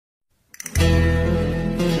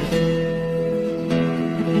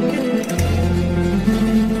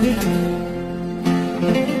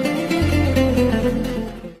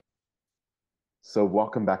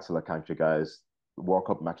welcome back to La Cancha, guys. The World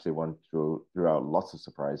Cup actually went throughout lots of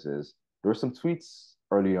surprises. There were some tweets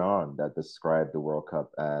early on that described the World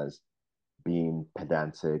Cup as being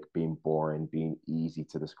pedantic, being boring, being easy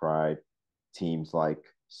to describe. Teams like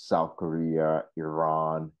South Korea,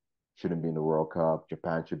 Iran shouldn't be in the World Cup.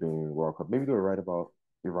 Japan should be in the World Cup. Maybe they were right about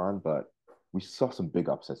Iran, but we saw some big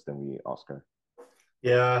upsets, didn't we, Oscar?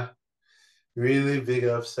 Yeah, really big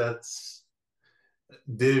upsets.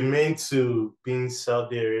 The main two being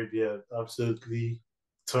Saudi Arabia absolutely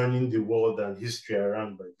turning the world and history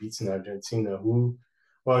around by beating Argentina, who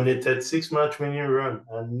were on a 36 match winning run,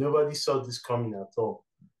 and nobody saw this coming at all.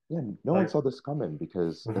 Yeah, no one Like, saw this coming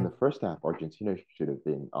because in the mhm, first half, Argentina should have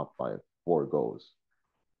been up by 4 goals,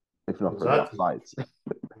 if not for the exactly. offsides.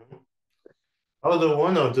 Mhm. Although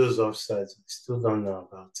one of those offsides, I still don't know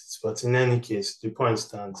about it. But in any case, the point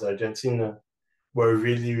stands. Argentina were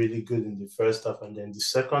really, really good in the first half. And then the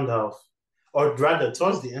second half, or rather,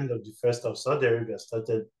 towards the end of the first half, Saudi Arabia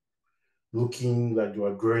started looking like they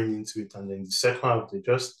were growing into it. And then the second half, they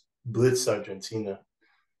just blitzed Argentina.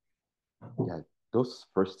 Yeah, those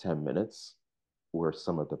first 10 minutes were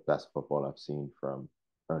some of the best football I've seen from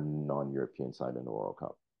a non-European side in the World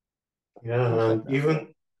Cup. In the Yeah, second half,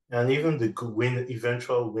 yeah. and even the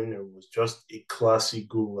eventual winner was just a classic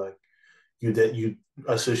goal. Like you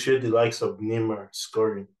associate the likes of Neymar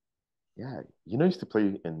scoring. Yeah, he used to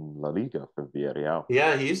play in La Liga for Villarreal.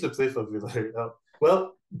 Yeah, he used to play for Villarreal.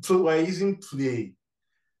 Well, when he didn't play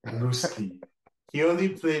loosely, he only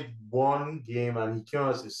played one game and he came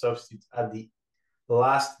as a substitute at the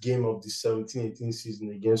last game of the 17-18 season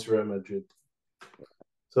against Real Madrid.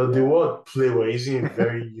 So the Yeah, word play we're using it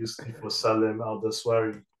very loosely for Salem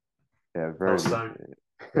Aldaswari. yeah, Oh, very sorry.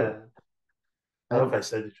 loose. Yeah, I hope And I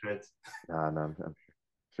said it right. no, I'm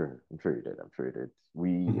sure you did. I'm sure you did.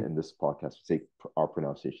 We Mhm. in this podcast take our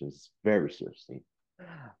pronunciations very seriously.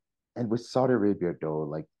 And with Saudi Arabia, though,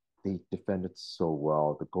 like they defended so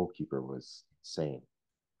well. The goalkeeper was insane.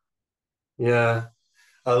 Yeah,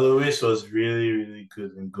 Alois was really, really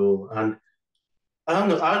good in goal. And I don't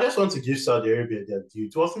know, I just want to give Saudi Arabia their due.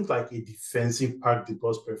 It wasn't like a defensive park the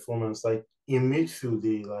bus performance. Like in midfield,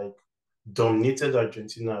 they like dominated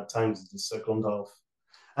Argentina at times in the second half.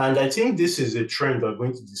 And I think this is a trend we're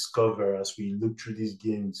going to discover as we look through these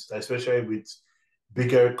games, especially with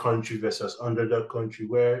bigger country versus underdog country,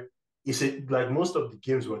 where like most of the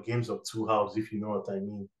games were games of two halves, if you know what I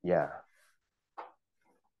mean. Yeah,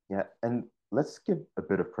 yeah, and let's give a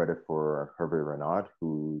bit of credit for Hervé Renard,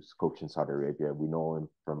 who's coaching Saudi Arabia. We know him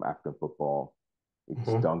from African football. He's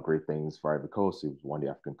Mhm. done great things for Ivory Coast. He won the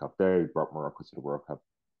African Cup there. He brought Morocco to the World Cup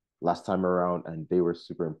last time around, and they were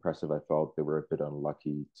super impressive. I felt they were a bit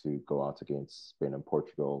unlucky to go out against Spain and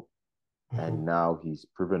Portugal. And Mhm. now he's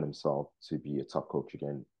proven himself to be a top coach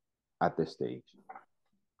again at this stage.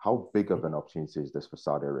 How big of an opportunity is this for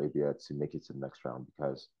Saudi Arabia to make it to the next round?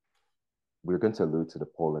 Because we're going to allude to the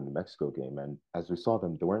Poland and Mexico game, and as we saw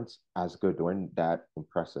them, they weren't as good, they weren't that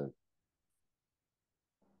impressive.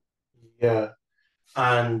 Yeah.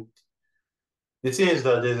 And the thing is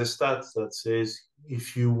that there's a stat that says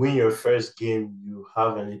if you win your first game, you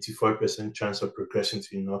have an 84% chance of progressing to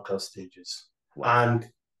the knockout stages. Wow.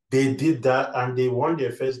 And they did that and they won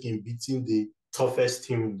their first game, beating the toughest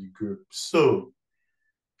team in the group. So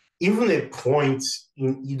even a point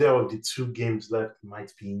in either of the two games left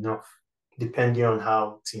might be enough, depending on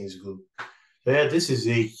how things go. So yeah, this is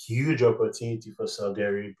a huge opportunity for Saudi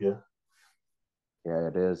Arabia. Yeah,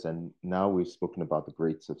 it is. And now we've spoken about the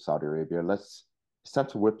greats of Saudi Arabia. It's time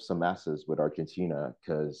to whip some asses with Argentina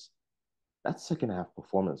because that second half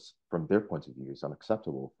performance, from their point of view, is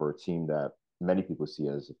unacceptable for a team that many people see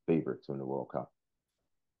as a favorite to win the World Cup.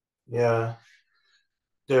 Yeah,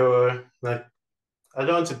 there were like I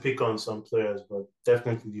don't want to pick on some players, but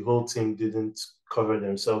definitely the whole team didn't cover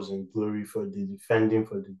themselves in glory for the defending,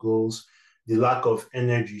 for the goals, the lack of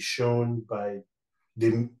energy shown by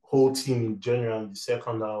the whole team in general in the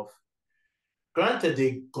second half. Granted,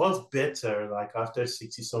 they got better like after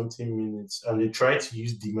 60 something minutes and they tried to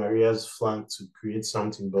use Di Maria's flank to create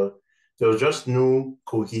something, but there was just no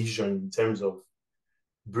cohesion in terms of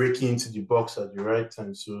breaking into the box at the right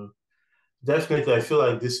time. So definitely, I feel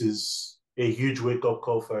like this is a huge wake up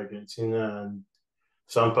call for Argentina and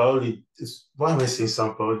Sampaoli. Why am I saying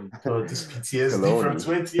Sampaoli? God, this PTSD from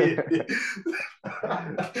Scaloni.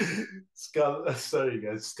 28. Sorry,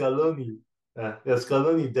 guys. Scaloni. Yeah,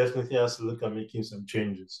 Scaloni definitely has to look at making some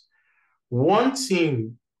changes. One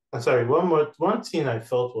thing, sorry, one thing I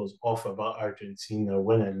felt was off about Argentina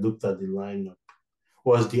when I looked at the lineup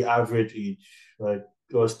was the average age. Like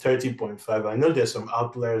it was 30.5. I know there's some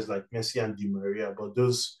outliers like Messi and Di Maria, but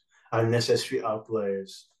those unnecessary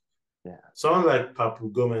outliers. Yeah, Someone like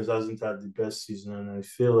Papu Gomez hasn't had the best season, and I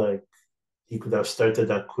feel like he could have started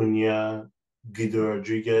Acuna, Guido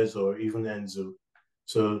Rodriguez, or even Enzo.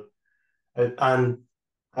 So, and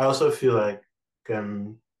I also feel like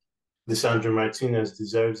um, Lisandro Martinez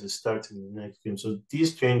deserves a start in the next game. So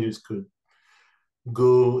these changes could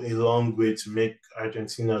go a long way to make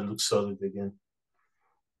Argentina look solid again.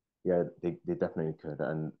 yeah, they definitely could.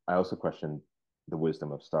 And I also question the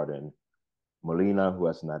wisdom of starting Molina, who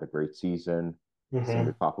hasn't had a great season. Same Mm-hmm.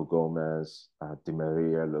 with Papu Gomez. Di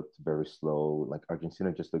Maria looked very slow. Like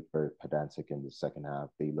Argentina just looked very pedantic in the second half.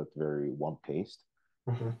 They looked very one-paced.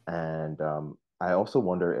 Mm-hmm. And I also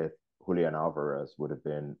wonder if Julian Alvarez would have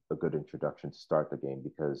been a good introduction to start the game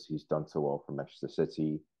because he's done so well for Manchester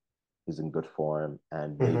City. He's in good form,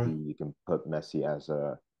 and maybe Mm-hmm. you can put Messi as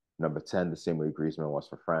a number 10, the same way Griezmann was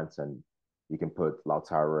for France, and you can put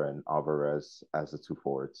Lautaro and Alvarez as the two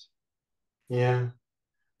forwards. Yeah.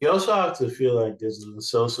 You also have to feel like there's a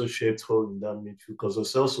Celso shaped hole in that midfield because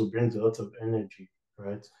Celso brings a lot of energy,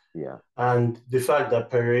 right? Yeah, And the fact that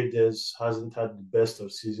Paredes hasn't had the best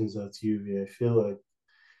of seasons at UV, I feel like,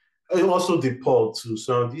 and also the Paul too.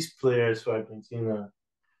 Some of these players for Argentina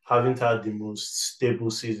haven't had the most stable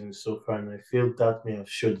season so far, and I feel that may have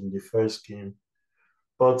showed in the first game.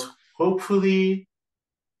 But hopefully,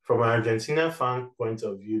 from an Argentina fan point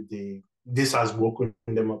of view, this has woken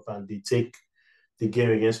them up and they take the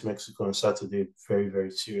game against Mexico on Saturday very,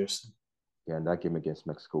 very seriously. yeah, and that game against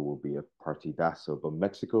Mexico will be a partidazo. But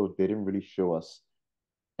Mexico, they didn't really show us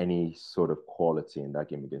any sort of quality in that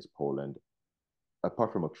game against Poland.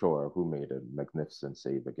 Apart from Ochoa, who made a magnificent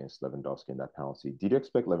save against Lewandowski in that penalty. Did you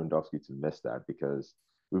expect Lewandowski to miss that? Because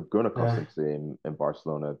we've grown Yeah, accustomed to him in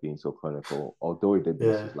Barcelona being so clinical, although he did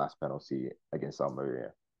miss his yeah. last penalty against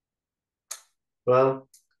Almeria. Well,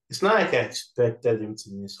 it's not like I expected him to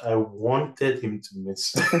miss. I wanted him to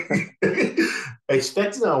miss.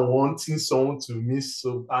 Expecting and wanting someone to miss,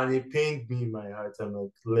 so and it pained me in my heart. I'm like,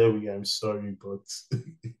 Lewy, I'm sorry,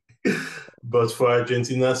 but but for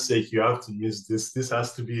Argentina's sake, you have to miss this. This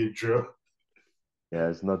has to be a draw. Yeah,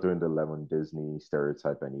 it's not doing the Lemon Disney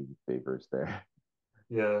stereotype any favors there.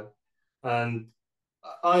 Yeah. And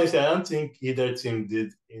honestly, I don't think either team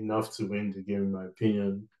did enough to win the game, in my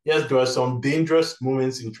opinion. Yes, there were some dangerous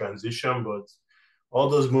moments in transition, but all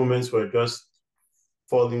those moments were just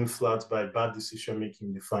falling flat by bad decision making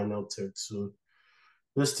in the final third. So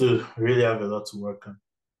just to really have a lot to work on.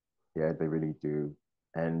 Yeah, they really do.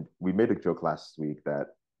 And we made a joke last week that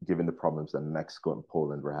given the problems that Mexico and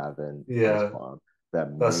Poland were having on the Yeah, squad,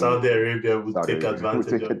 that that Saudi maybe Arabia would Saudi take Arabia would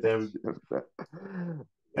advantage take of advantage them. of that.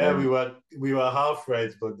 Yeah, And we were half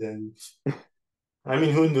right, but then I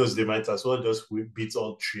mean, who knows? They might as well just beat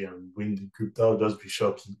all three and win the group. That would just be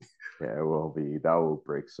shocking. yeah, it will be that will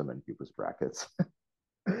break so many people's brackets.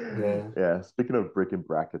 Yeah. Yeah, speaking of breaking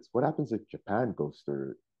brackets, what happens if Japan goes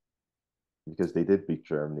through? Because they did beat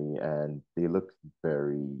Germany and they looked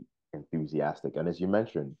very enthusiastic. And as you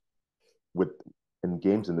mentioned, with in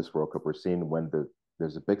games in this World Cup, we're seeing when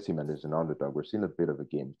there's a big team and there's an underdog, we're seeing a bit of a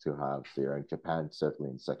game two halves there. And Japan certainly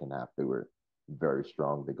in the second half, they were very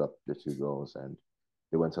strong. They got the two goals and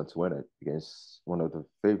they went on to win it against one of the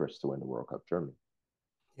favorites to win the World Cup, Germany.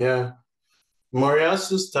 Yeah.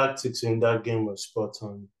 Moriasu's tactics in that game were spot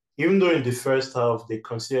on. Even though in the first half they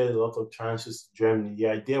conceded a lot of chances to Germany, the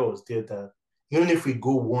idea was there that even if we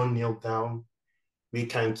go 1-0 down, we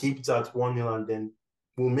can keep it at 1-0 and then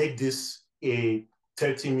we'll make this a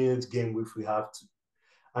 30-minute game if we have to.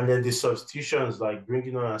 And then the substitutions like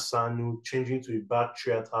bringing on Asanu, changing to a back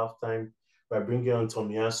three at halftime by bringing on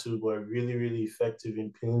Tomiyasu were really, really effective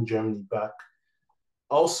in pinning Germany back.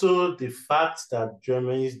 Also, the fact that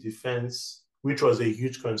Germany's defense, which was a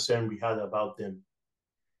huge concern we had about them,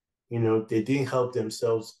 they didn't help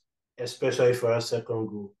themselves, especially for our second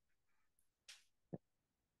goal.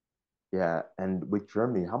 Yeah, and with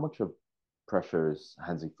Germany, how much of pressure is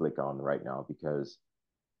Hansi Flick on right now? Because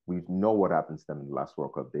we know what happened to them in the last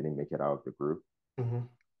World Cup. They didn't make it out of the group. Mm-hmm.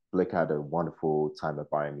 Flick had a wonderful time at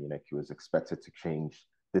Bayern Munich. He was expected to change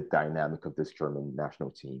the dynamic of this German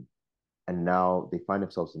national team. And now they find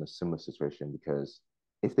themselves in a similar situation because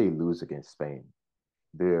if they lose against Spain,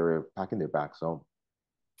 they're packing their bags home.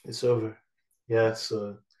 It's over. Yeah,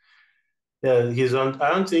 so yeah, he's on. I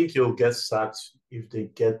don't think he'll get sacked if they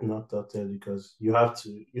get knocked out there because you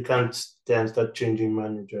can't then start changing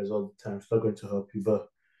managers all the time. It's not going to help you. But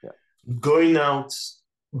Yeah. going out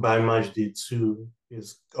by match day two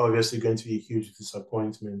is obviously going to be a huge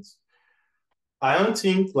disappointment. I don't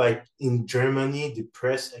think like in Germany, the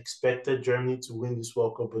press expected Germany to win this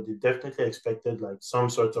World Cup, but they definitely expected like some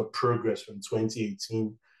sort of progress from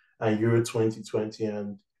 2018 and Euro 2020.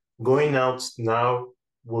 And going out now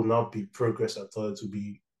will not be progress at all. It will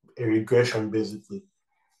be a regression, basically.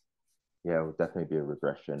 Yeah, it would definitely be a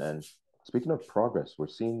regression. And speaking of progress, we're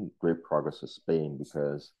seeing great progress of Spain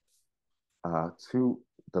because to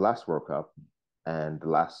the last World Cup and the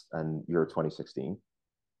last and Euro 2016,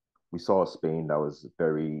 we saw a Spain that was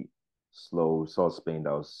very slow. We saw a Spain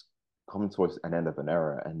that was coming towards an end of an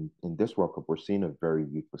era. And in this World Cup, we're seeing a very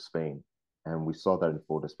youthful Spain. And we saw that in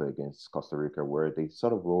full display against Costa Rica, where they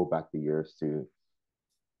sort of roll back the years to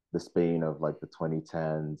the Spain of like the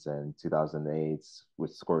 2010s and 2008s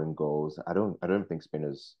with scoring goals. I don't think Spain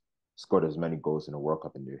has scored as many goals in a World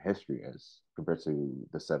Cup in their history as compared to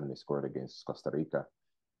the seven they scored against Costa Rica.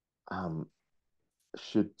 Um,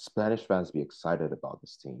 should Spanish fans be excited about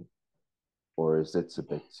this team, or is it a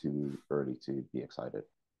bit too early to be excited?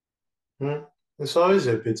 Hmm. It's always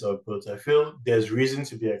a bit of both. I feel there's reason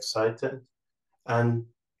to be excited, and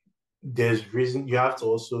there's reason you have to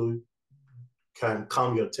also can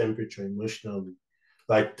calm your temperature emotionally,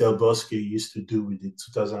 like Del Bosque used to do with the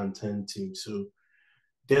 2010 team. So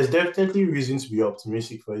there's definitely reason to be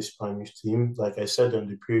optimistic for a Spanish team. Like I said on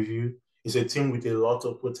the preview, it's a team with a lot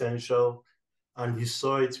of potential, and you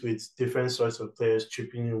saw it with different sorts of players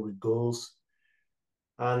chipping in with goals.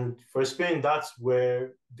 And for Spain, that's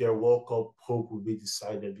where their World Cup hope will be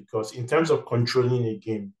decided because in terms of controlling a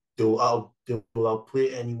game, they will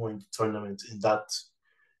outplay anyone in the tournament in that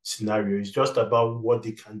scenario. It's just about what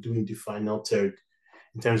they can do in the final third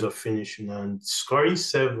in terms of finishing. And scoring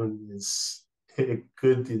seven is a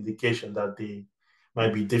good indication that they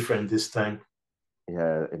might be different this time.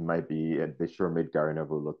 Yeah, it might be. They sure made Gary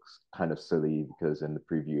Neville look kind of silly because in the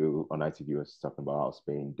preview on ITV was talking about how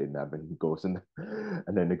Spain didn't have any goals in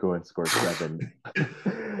and then they go and score seven. Uh,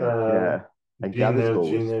 Yeah, and Gavi's Villeneuve, goal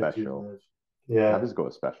was Villeneuve, special. Villeneuve. Yeah. Gavi's goal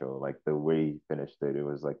was special. Like the way he finished it, it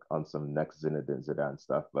was like on some next Zinedine Zidane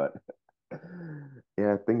stuff. but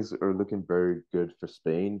yeah, things are looking very good for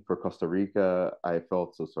Spain. For Costa Rica, I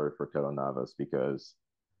felt so sorry for Keylor Navas because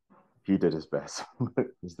he did his best.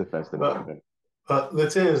 His defense didn't But come in. the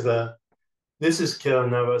thing is that this is Keylor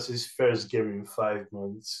Navas' first game in 5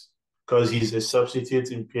 months because he's a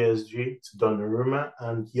substitute in PSG to Donnarumma,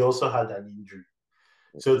 and he also had an injury.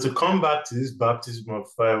 So to come back to this baptism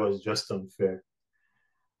of fire was just unfair.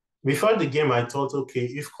 Before the game, I thought, okay,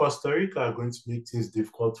 if Costa Rica are going to make things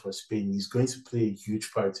difficult for Spain, he's going to play a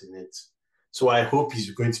huge part in it. So I hope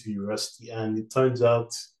he's going to be rusty. And it turns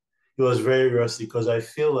out he was very rusty because I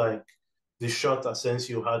feel like the shot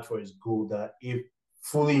Asensio had for his goal that if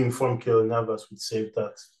fully informed Keylor Navas would save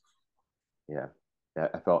that. Yeah, yeah,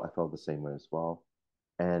 I felt the same way as well.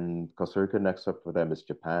 And Costa Rica next up for them is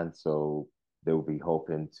Japan, so they'll be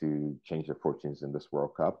hoping to change their fortunes in this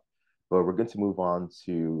World Cup. But we're going to move on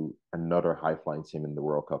to another high-flying team in the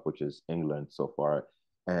World Cup, which is England so far.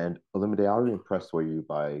 And Olumide, how impressed were you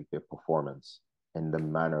by their performance and the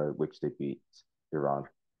manner in which they beat Iran?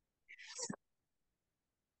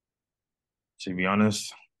 To be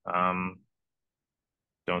honest, don't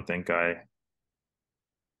think they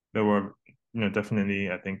were,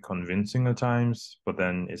 definitely, I think, convincing at times, but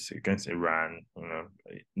then it's against Iran,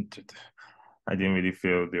 I didn't really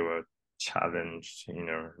feel they were challenged,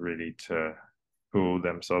 really to pull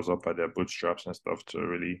themselves up by their bootstraps and stuff to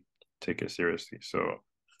really take it seriously. So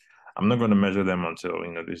I'm not going to measure them until,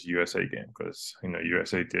 this USA game because,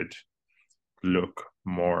 USA did look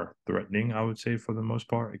more threatening, I would say, for the most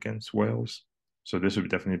part against Wales. So this would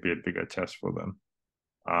definitely be a bigger test for them.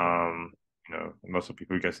 Lots of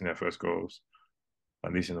people getting their first goals,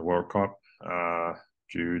 at least in the World Cup.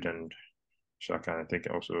 Jude and Shaka, and I think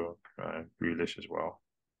also Grealish as well.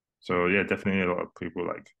 So yeah, definitely a lot of people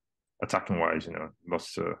like attacking wise,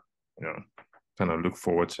 lots to, kind of look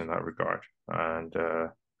forward to in that regard. And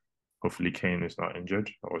hopefully Kane is not injured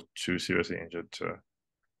or too seriously injured to,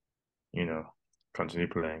 you know, continue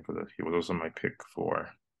playing because he was also my pick for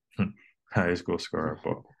highest goal scorer.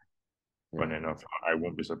 But Yeah. funny enough, I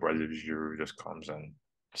won't be surprised if Giroud just comes and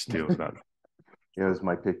steals that. Yeah, it was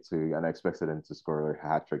my pick too, and I expected him to score a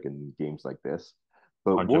hat trick in games like this.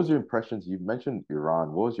 But what was 100. your impressions? You mentioned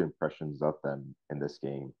Iran. What was your impressions of them in this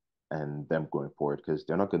game and them going forward? Because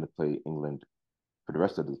they're not going to play England for the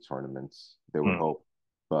rest of the tournaments, they would Mm. hope.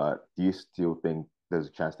 But do you still think there's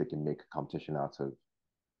a chance they can make a competition out of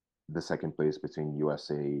the second place between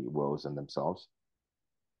USA, Wales, and themselves?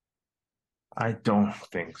 I don't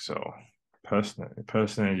think so.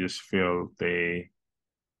 Personally, I just feel they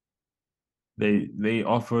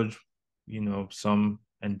offered, some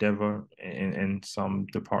endeavor in some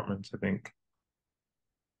departments. I think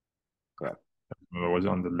Yeah, was it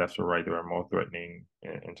on the left or right they were more threatening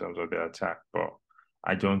in terms of their attack, but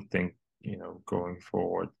I don't think, going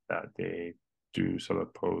forward that they do sort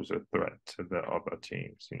of pose a threat to the other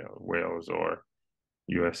teams, Wales or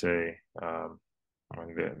USA,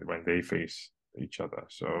 when they face each other.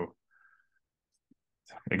 So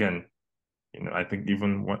again, I think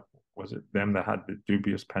even what was it them that had the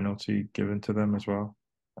dubious penalty given to them as well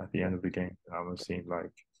at the end of the game. It almost seemed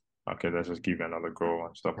like, okay, let's just give you another goal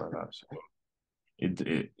and stuff like that. So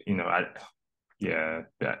yeah,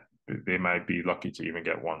 that they might be lucky to even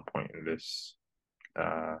get 1 point in this,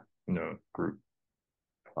 group.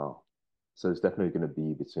 Wow. So it's definitely going to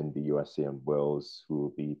be between the USA and Wales, who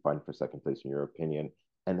will be fighting for second place, in your opinion.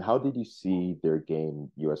 And how did you see their game,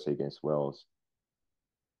 USA against Wales?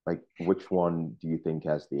 Like, which one do you think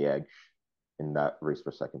has the edge in that race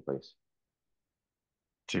for second place?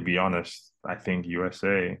 To be honest, I think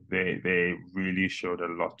USA they really showed a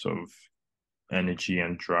lot of energy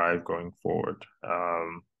and drive going forward.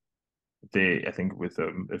 I think with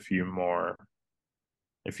a few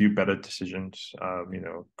better decisions,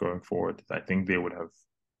 going forward, I think they would have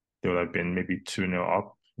been maybe 2-0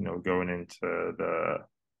 up, going into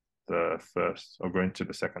the first or going to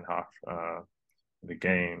the second half of the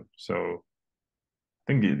game. So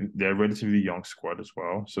I think they're a relatively young squad as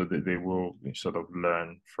well, so they will sort of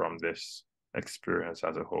learn from this experience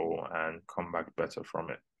as a whole and come back better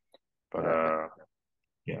from it. But Yeah.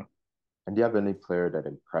 yeah. And do you have any player that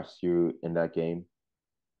impressed you in that game?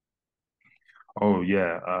 Oh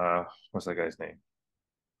yeah. What's that guy's name?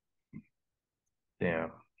 Yeah,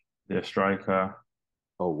 their striker.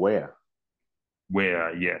 Oh, where?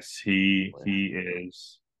 Where yes, he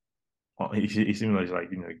is. He seems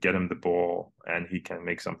like get him the ball and he can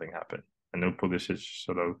make something happen. I know Pulisic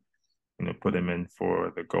sort of put him in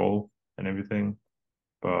for the goal and everything,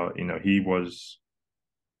 but he was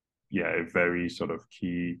a very sort of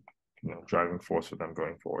key driving force for them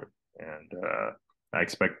going forward, and I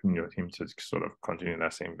expect him to sort of continue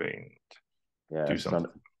that same vein, Yeah, do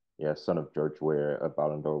something. son of George Weah, a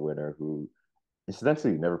Ballon d'Or winner who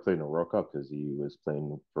incidentally never played in a World Cup because he was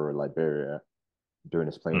playing for Liberia during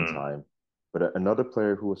his playing Mm. time. But another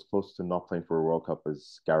player who was close to not playing for a World Cup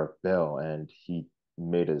was Gareth Bale, and he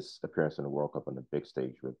made his appearance in the World Cup on the big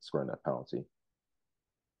stage with scoring that penalty.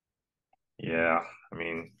 Yeah, I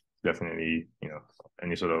mean, definitely,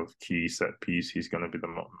 any sort of key set piece, he's going to be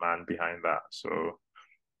the man behind that. So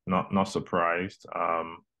not surprised.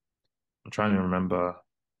 I'm trying to remember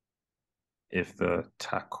if the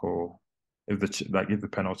tackle, if the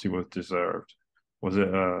penalty was deserved. Was it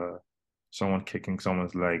someone kicking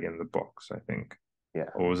someone's leg in the box, I think, Yeah,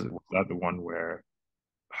 or was that the one where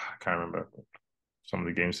I can't remember. Some of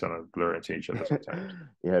the games kind of blur into each other sometimes.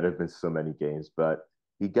 yeah, there've been so many games, but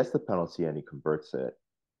he gets the penalty and he converts it.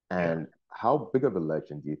 Yeah. And how big of a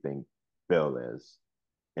legend do you think Bill is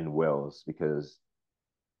in Wales? Because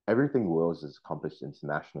everything Wales has accomplished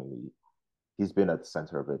internationally, he's been at the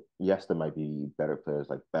center of it. Yes, there might be better players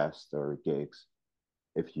like Best or Giggs,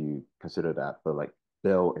 if you consider that, but like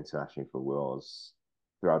Bill internationally for Wales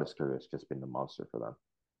throughout his career has just been the monster for them.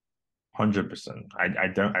 100%.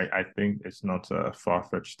 I think it's not a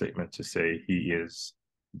far-fetched statement to say he is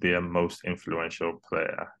their most influential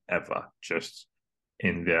player ever, just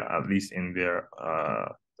in their at least in their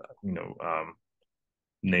you know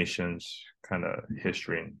nation's kind of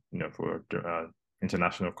history, for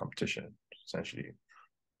international competition essentially.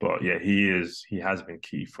 But yeah, he has been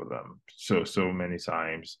key for them so many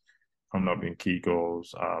times, coming up in key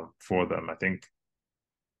goals for them. I think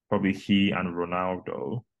probably he and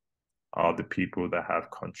Ronaldo are the people that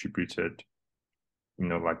have contributed,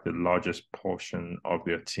 like the largest portion of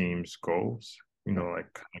their team's goals, Yeah.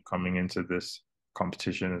 like coming into this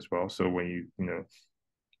competition as well. So when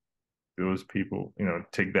those people,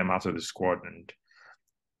 take them out of the squad and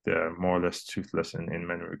they're more or less toothless in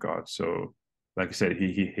many regards. So like I said,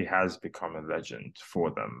 he has become a legend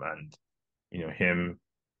for them, and him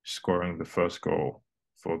scoring the first goal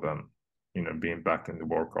for them, being back in the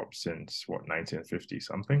World Cup since what 1950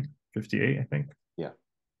 something, 58, I think. Yeah.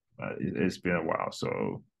 It's been a while,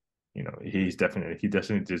 so he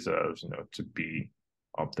definitely deserves to be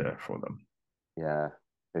up there for them. Yeah.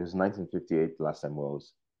 It was 1958 the last time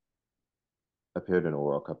Wales appeared in a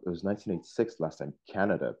World Cup. It was 1986 last time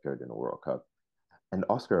Canada appeared in a World Cup. And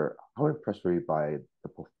Oscar, how impressed were you by the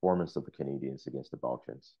performance of the Canadians against the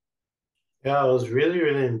Belgians? Yeah, I was really,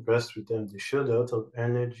 really impressed with them. They showed a lot of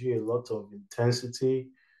energy, a lot of intensity,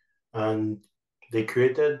 and they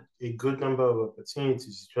created a good number of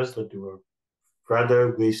opportunities. Just that they were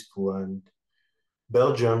rather wasteful, and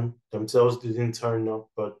Belgium themselves didn't turn up,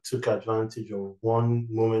 but took advantage of one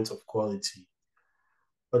moment of quality.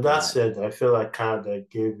 But that Yeah, said, I feel like Canada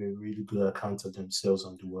gave a really good account of themselves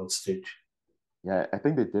on the world stage. yeah, I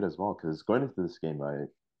think they did as well. Because going into this game, I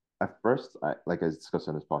at first, I like I discussed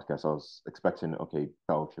on this podcast, I was expecting okay,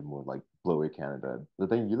 Belgium would like blow away Canada, but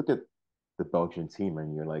then you look at the Belgian team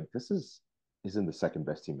and you're like, this isn't the second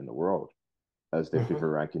best team in the world, as their Mhm.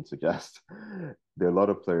 FIFA ranking suggests. There are a lot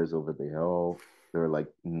of players over the hill. There are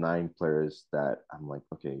like 9 players that I'm like,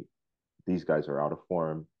 okay, these guys are out of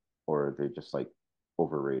form or they're just like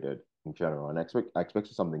overrated in general. And I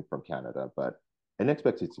expected something from Canada, but I didn't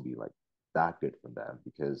expect it to be like that good from them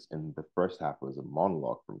because in the first half it was a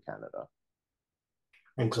monologue from Canada.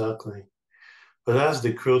 Exactly. But that's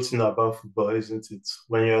the cruel thing about football, isn't it?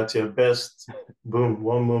 When you're at your best, boom,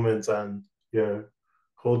 one moment and you're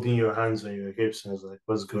holding your hands on your hips and it's like,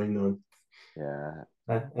 what's going on? Yeah,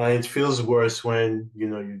 And it feels worse when,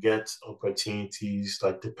 you get opportunities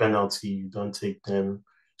like the penalty, you don't take them.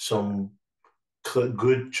 Some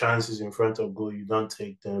good chances in front of goal, you don't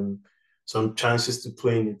take them. Some chances to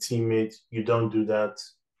play in a teammate, you don't do that.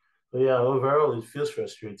 But yeah, overall, it feels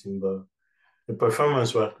frustrating, but the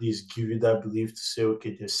performance will at least give you that belief to say,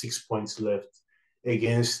 okay, there's 6 points left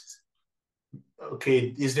against,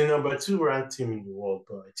 okay, it's the number two ranked team in the world,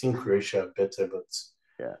 but I think Croatia are better. But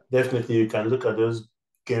yeah, definitely, you can look at those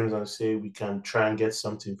games and say we can try and get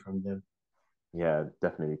something from them. yeah,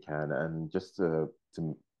 definitely can. And just to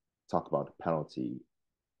talk about the penalty,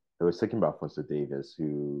 I was thinking about Fonso Davis,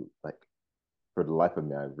 who like for the life of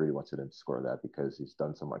me, I really wanted him to score that because he's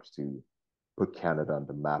done so much to put Canada on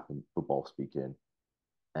the map in football speaking.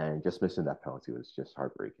 And just missing that penalty was just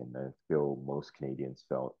heartbreaking. And I feel most Canadians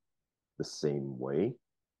felt the same way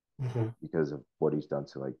Mm-hmm. because of what he's done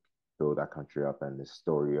to like build that country up and his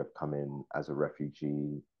story of coming as a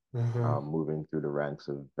refugee, Mm-hmm. moving through the ranks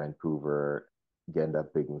of Vancouver, getting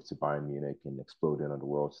that big move to Bayern Munich and exploding on the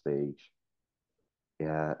world stage.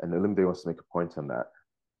 Yeah, and Olympe wants to make a point on that.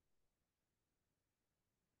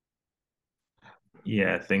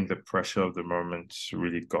 Yeah, I think the pressure of the moment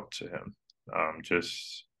really got to him.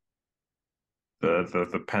 Just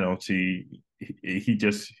the penalty, he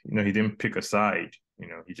just he didn't pick a side.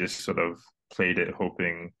 He just sort of played it,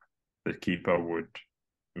 hoping the keeper would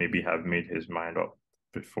maybe have made his mind up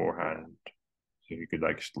Yeah, beforehand, so he could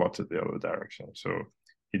like slot it the other direction. So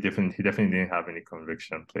he definitely didn't have any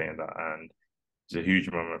conviction playing that, and it's a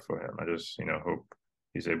huge moment for him. I just hope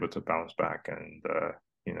he's able to bounce back and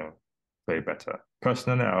you know play better.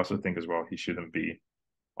 Personally, I also think as well he shouldn't be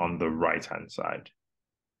on the right hand side.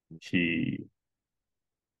 He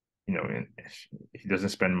you know in, he doesn't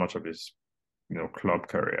spend much of his club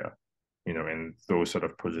career in those sort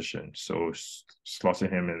of positions. So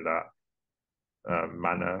slotting him in that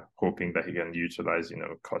manner, hoping that he can utilize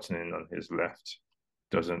cutting in on his left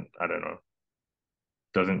doesn't I don't know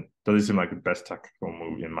doesn't seem like the best tactical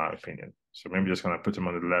move in my opinion. So maybe just kind of put him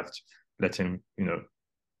on the left, let him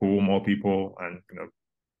pull more people and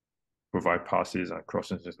provide passes and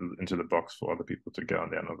crosses into the box for other people to get on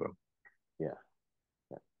the end of them. yeah,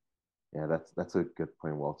 yeah, yeah. That's a good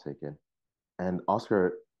point. Well taken. And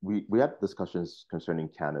Oscar, we had discussions concerning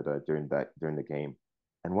Canada during the game,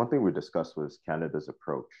 and one thing we discussed was Canada's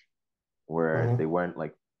approach, where Mm-hmm. they went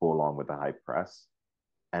like full on with the high press,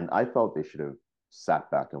 and I felt they should have sat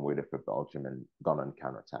back and waited for Belgium and gone on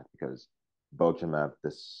counterattack because Belgium have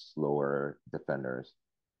this slower defenders.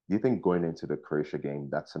 Do you think going into the Croatia game,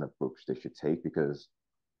 that's an approach they should take? Because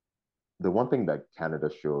the one thing that Canada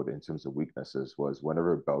showed in terms of weaknesses was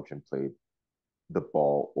whenever Belgium played the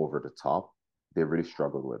ball over the top, they really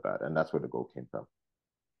struggled with that, and that's where the goal came from.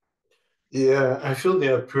 Yeah, I feel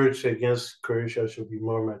the approach against Croatia should be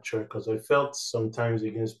more mature because I felt sometimes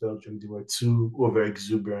against Belgium they were too over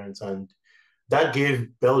exuberant and that gave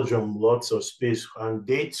Belgium lots of space, and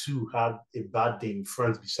they too had a bad day in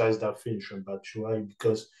front besides that finish from Batshuayi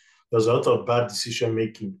because there was a lot of bad decision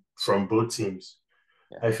making from both teams.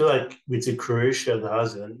 Yeah, I feel like with a Croatia that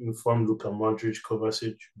has an informed Luka Modric,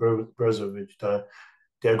 Kovacic, Brozovic, that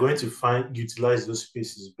they're going to find utilize those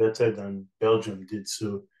spaces better than Belgium did.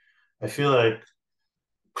 So I feel like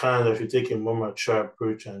Canada should take a more mature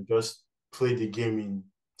approach and just play the game in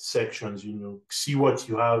sections, see what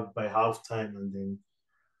you have by halftime and then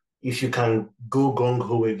if you can go gung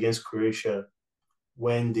ho against Croatia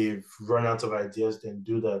when they've run out of ideas, then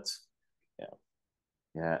do that. yeah,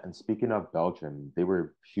 yeah. And speaking of Belgium, they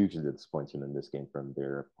were hugely disappointing in this game from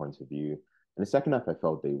their point of view. In the second half, I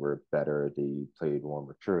felt they were better. They played more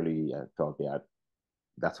maturely. I felt they had.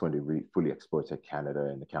 That's when they really fully exploited Canada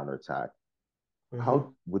in the counterattack. Mm-hmm.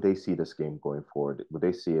 How would they see this game going forward? Would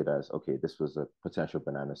they see it as okay, this was a potential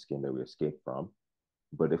banana skin that we escaped from,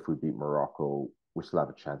 but if we beat Morocco, we still have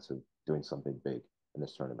a chance of doing something big? in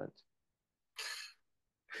this tournament.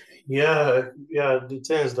 Yeah. The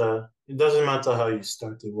thing is that it doesn't matter how you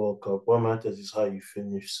start the World Cup. What matters is how you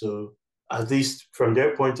finish. So at least from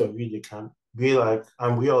their point of view, they can be like,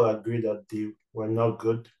 and we all agree that they were not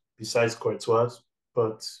good, besides Courtois,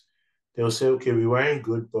 but they'll say, okay, we weren't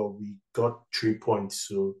good, but we got 3 points.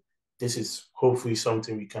 So this is hopefully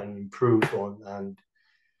something we can improve on. And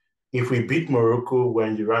if we beat Morocco, we're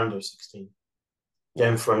in the round of 16.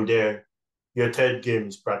 Then from there, your third game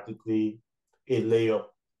is practically a layup,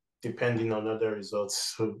 depending on other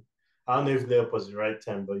results. So I don't know if layup was the right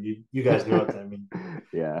term, but you guys know what I mean.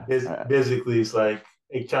 Yeah. Basically, it's like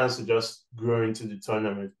a chance to just grow into the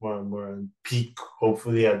tournament more and more and peak,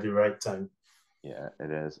 hopefully, at the right time. Yeah,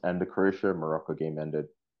 it is. And the Croatia Morocco game ended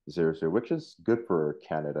 0-0, which is good for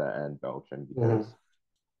Canada and Belgium Mhm. because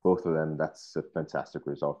both of them, that's a fantastic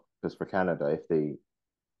result. Because for Canada, if they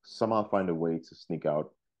somehow find a way to sneak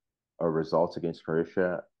out a result against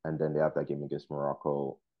Croatia and then they have that game against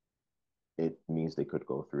Morocco, it means they could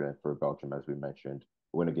go through. And for Belgium, as we mentioned,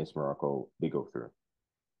 win against Morocco, they go through.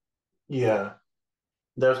 Yeah,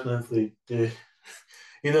 definitely.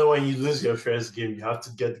 When you lose your first game, you have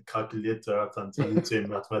to get the calculator out and turn into a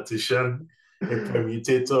mathematician, a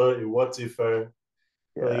permutator, a what if. But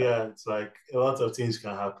Yeah, yeah, it's like a lot of things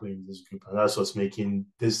can happen in this group, and that's what's making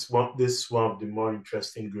this one of the more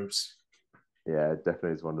interesting groups. yeah, it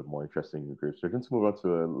definitely is one of the more interesting groups. We're going to move on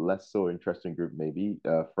to a less so interesting group, maybe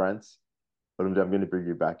France. But I'm going to bring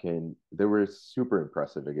you back in. They were super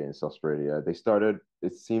impressive against Australia. They started,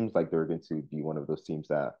 it seems like they were going to be one of those teams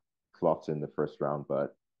that flopped in the first round,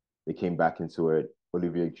 but they came back into it.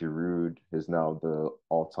 Olivier Giroud is now the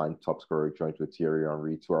all-time top scorer, joined with Thierry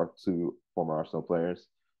Henry, two former Arsenal players.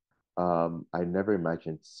 I never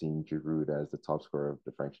imagined seeing Giroud as the top scorer of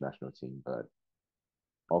the French national team, but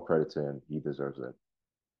all credit to him. He deserves it.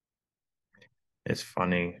 It's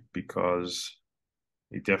funny because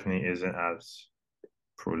he definitely isn't as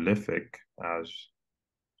prolific as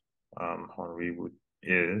Henry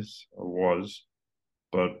is or was,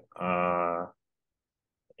 but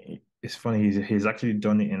it's funny. He's actually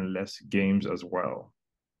done it in less games as well,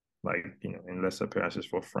 like in less appearances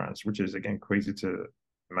for France, which is again crazy to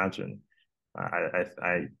imagine.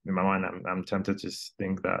 In my mind, I'm tempted to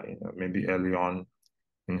think that maybe early on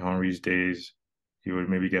in Henry's days, he would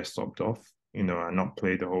maybe get stopped off, and not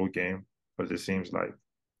play the whole game, because it seems like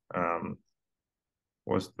um,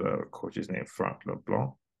 what's the coach's name? Frank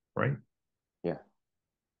LeBlanc, right? Yeah.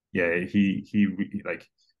 Yeah, he like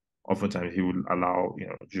oftentimes he would allow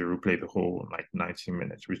Giroud play the whole like 90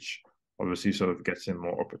 minutes, which obviously sort of gets him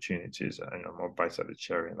more opportunities and more bites at the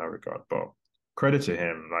cherry in that regard. But credit to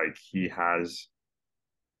him, like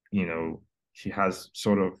you know, he has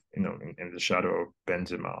sort of in the shadow of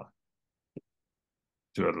Benzema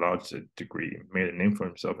to a large degree made a name for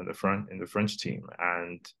himself in the French team,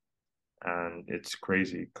 and it's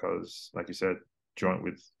crazy because, like you said, joint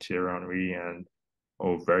with Thierry Henry and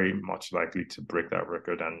very much likely to break that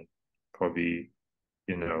record and probably,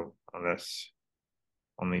 unless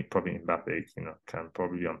only probably Mbappe, can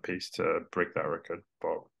probably be on pace to break that record.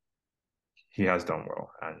 But he has done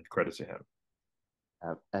well, and credit to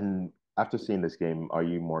him. And after seeing this game, are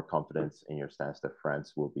you more confident in your stance that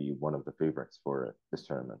France will be one of the favorites for this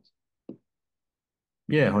tournament?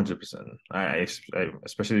 Yeah, 100%. I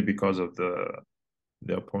especially because of the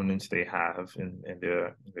opponents they have in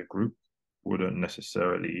the group wouldn't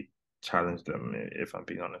necessarily challenge them, if I'm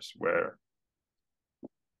being honest, where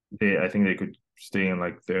I think they could stay in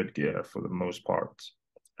like third gear for the most part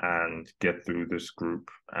and get through this group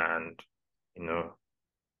and you know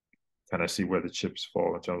kind of see where the chips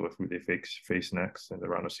fall in terms of who they face next in the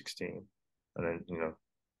round of 16, and then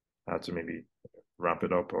have to maybe ramp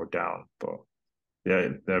it up or down. But yeah,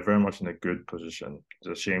 they're very much in a good position.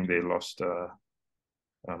 It's a shame they lost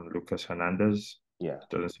Lucas Hernandez. Yeah. It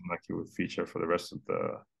doesn't seem like he would feature for the rest of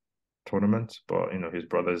the tournament, but his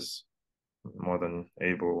brother's more than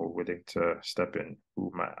able or willing to step in,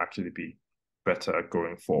 who might actually be better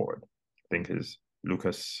going forward. I think his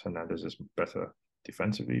Lucas Hernandez is better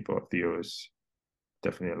defensively, but Theo is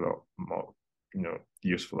definitely a lot more,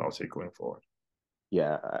 useful, I'll say, going forward.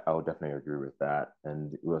 Yeah, I would definitely agree with that.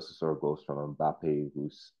 And we also saw goals from Mbappe,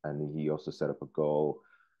 and he also set up a goal.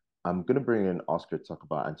 I'm gonna bring in Oscar to talk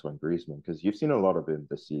about Antoine Griezmann because you've seen a lot of him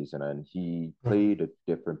this season, and he Mhm. played a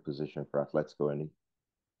different position for Atletico, and he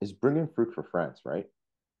is bringing fruit for France, right?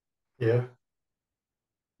 Yeah,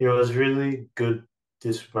 it was really good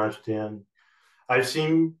this match day, and I've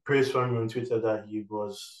seen praise from him on Twitter that he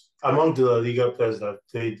was among the La Liga players that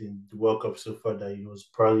played in the World Cup so far, that he was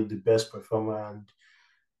probably the best performer. And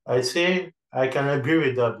I say I can agree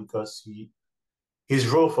with that because his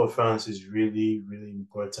role for France is really, really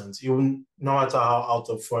important. Even no matter how out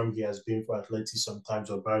of form he has been for Atleti sometimes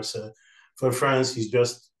or Barca, for France, he's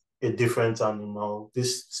just a different animal.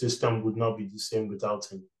 This system would not be the same without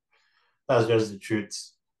him. That's just the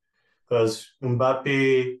truth. Because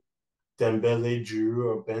Mbappe, Dembele,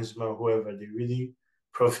 Giroud, or Benzema, whoever, they really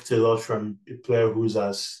profit a lot from a player who's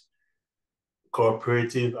as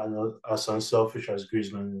cooperative and as unselfish as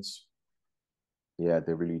Griezmann is. Yeah,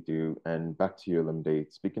 they really do. And back to your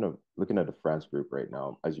eliminate. Speaking of looking at the France group right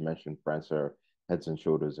now, as you mentioned, France are heads and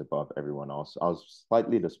shoulders above everyone else. I was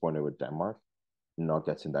slightly disappointed with Denmark not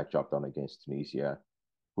getting that job done against Tunisia.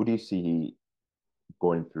 Who do you see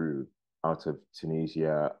going through out of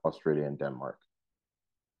Tunisia, Australia, and Denmark?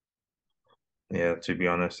 Yeah, to be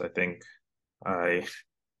honest, I think I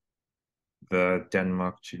the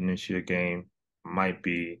Denmark Tunisia game might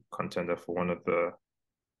be contender for one of the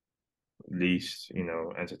least,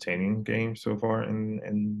 entertaining games so far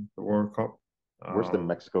in the World Cup. Worse than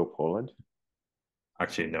Mexico, Poland?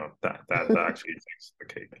 Actually, no, that actually takes the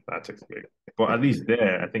cake. That takes the cake. But at least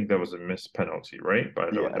there, I think there was a missed penalty, right, by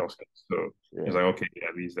Yeah, Lewandowski. So yeah. it's like, okay,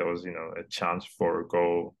 at least there was, a chance for a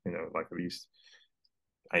goal, like at least,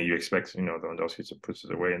 and you expect, Lewandowski to put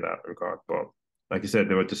it away in that regard. But like you said,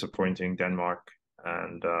 they were disappointing Denmark,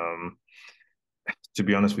 and to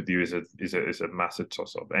be honest with you, is a massive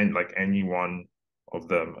toss up, and like any one of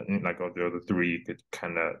them, like of the other three, could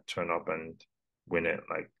kind of turn up and win it.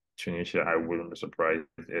 Like Tunisia, I wouldn't be surprised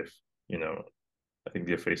if I think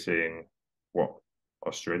they're facing what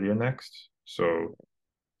Australia next. So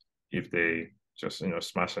if they just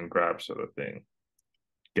smash and grab sort of thing,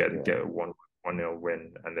 get a 1-0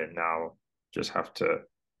 win, and then now just have to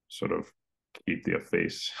sort of keep their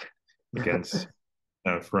face against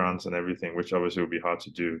France and everything, which obviously will be hard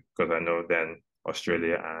to do because I know then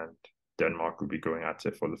Australia and Denmark will be going at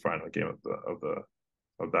it for the final game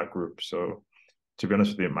of that group. So to be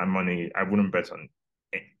honest with you, my money I wouldn't bet on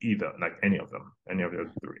either, like any of them, any of the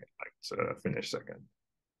other three, like to finish second.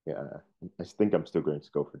 Yeah, I think I'm still going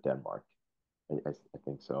to go for Denmark. I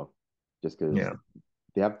think so, just because Yeah.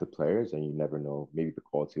 they have the players, and you never know. Maybe the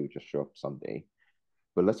quality will just show up someday.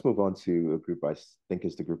 But let's move on to a group I think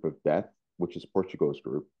is the group of death, which is Portugal's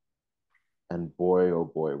group. And boy, oh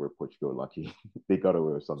boy, were Portugal lucky. They got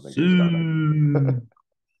away with something against Ghana.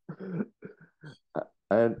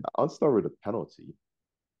 And I'll start with a penalty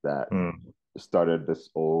that started this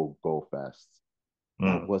old goal fest.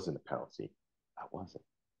 That wasn't a penalty. That wasn't.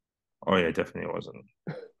 Oh yeah, definitely wasn't.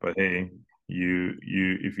 But hey, you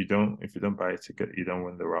if you don't buy a ticket, you don't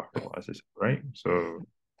win the raffle, as I said, right? So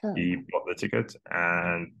he bought the ticket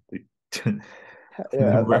and the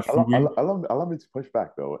referee. Allow me to push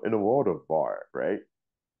back though. In a world of VAR, right?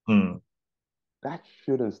 That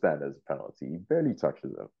shouldn't stand as a penalty. He barely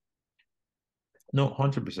touches him. No,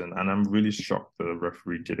 100%. And I'm really shocked the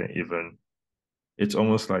referee didn't even. It's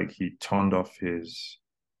almost like he turned off his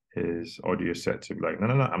audio set to be like, no,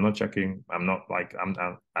 I'm not checking. I'm not like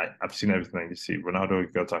I've seen everything I can see.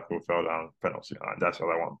 Ronaldo got tackled, fell down, penalty. That's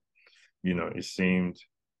all I want. It seemed,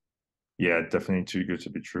 yeah, definitely too good to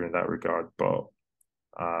be true in that regard. But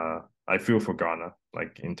I feel for Ghana,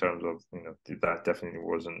 like in terms of that definitely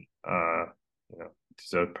wasn't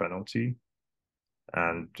deserved penalty.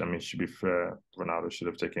 And I mean, to be fair, Ronaldo should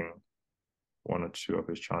have taken one or two of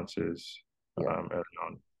his chances early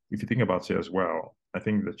on. If you think about it as well, I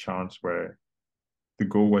think the chance where the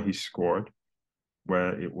goal where he scored,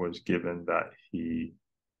 where it was given that he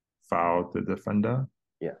fouled the defender,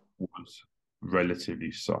 was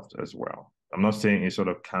relatively soft as well. I'm not saying it sort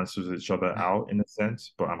of cancels each other out in a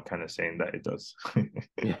sense, but I'm kind of saying that it does.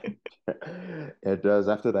 Yeah, it does.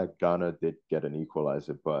 After that, Ghana did get an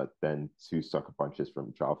equalizer, but then two sucker punches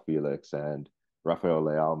from João Felix and Rafael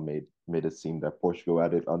Leao made it seem that Portugal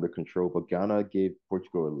had it under control, but Ghana gave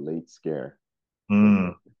Portugal a late scare.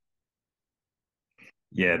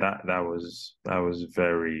 Yeah, that was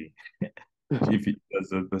very. If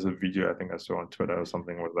there's a video I think I saw on Twitter or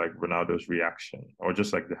something with like Ronaldo's reaction, or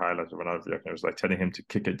just like the highlights of Ronaldo's reaction. It was like telling him to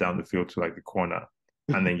kick it down the field to like the corner,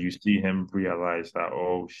 and then you see him realize that,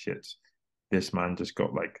 oh shit, this man just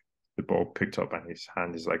got like the ball picked up and his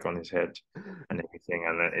hand is like on his head and everything,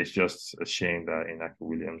 and then it's just a shame that Inaki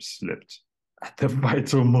Williams slipped at the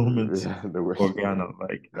vital moment for Ghana.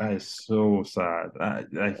 Like that is so sad.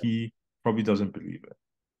 That he probably doesn't believe it.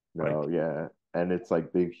 No, yeah, and it's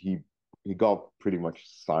like he got pretty much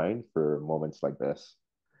signed for moments like this.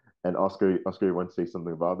 And Oscar, you want to say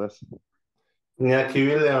something about this? Iñaki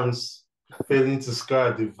Williams failing to score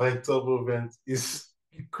at the vital moment is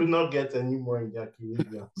you could not get any more Iñaki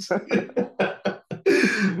Williams.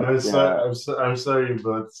 I'm sorry,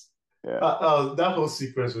 but Yeah. That whole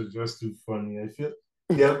sequence was just too funny. I feel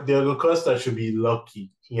Diego Costa should be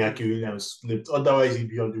lucky Iñaki Williams slipped. Otherwise, he'd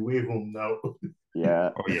be on the way home now. Yeah.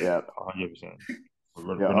 Oh yeah, Yeah. 100%. Yeah.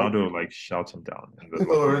 Ronaldo like shouts him down in the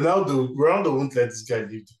Oh, locker room. Ronaldo won't let this guy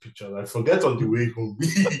leave the picture. Like, forget on the way home.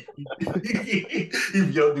 If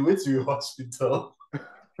you're on the way to your hospital.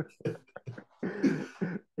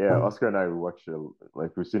 Yeah, Oscar and I watched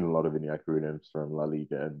like we've seen a lot of Iñaki Williams from La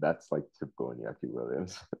Liga, and that's like typical Iñaki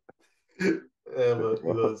Williams. But it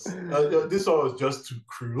was this one was just too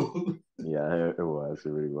cruel. Yeah, it was. It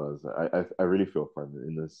really was. I really feel for him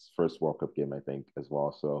in this first World Cup game, I think, as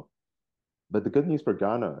well. So, but the good news for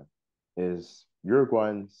Ghana is Uruguay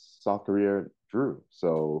and South Korea drew.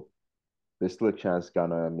 So there's still a chance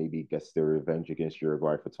Ghana maybe gets their revenge against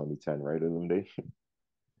Uruguay for 2010, right, Olumide?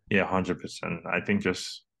 Yeah, 100%. I think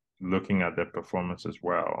just looking at their performance as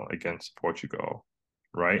well against Portugal,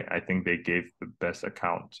 right? I think they gave the best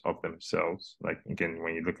account of themselves. Like again,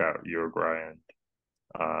 when you look at Uruguay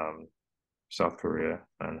and South Korea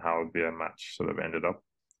and how their match sort of ended up,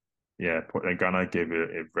 yeah, Ghana gave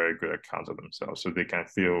a very good account of themselves, so they can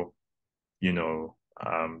feel,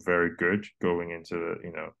 very good going into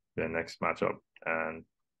their next matchup. And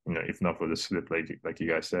if not for the slip, like you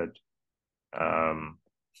guys said, um,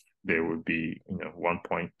 they would be 1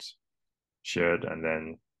 point shared, and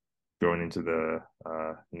then going into the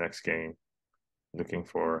next game, looking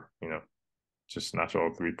for just snatch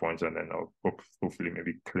all 3 points, and then hopefully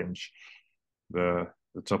maybe clinch the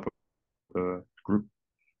top of the group.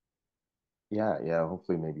 Yeah, yeah.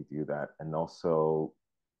 Hopefully, maybe do that. And also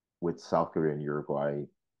with South Korea and Uruguay,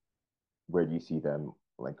 where do you see them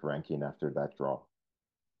like ranking after that draw?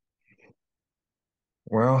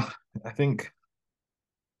 Well, I think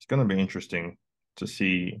it's going to be interesting to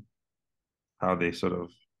see how they sort of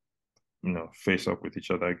face up with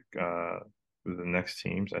each other with the next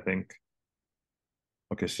teams. I think.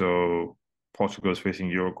 Okay, so Portugal is facing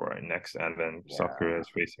Uruguay next, and then South Yeah, Korea is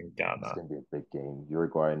facing it's Ghana. gonna be a big game.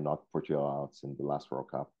 Uruguay knocked Portugal out in the last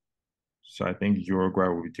World Cup. So I think Uruguay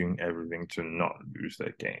will be doing everything to not lose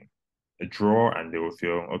that game. A draw, and they will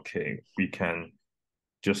feel okay. We can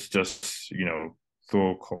just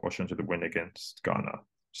throw caution to the wind against Ghana.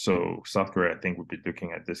 So South Korea, I think, would be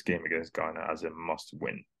looking at this game against Ghana as a must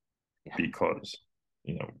win, Yeah, because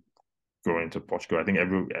you know going to Portugal, I think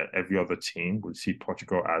every other team would see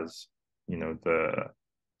Portugal as the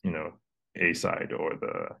you know A side, or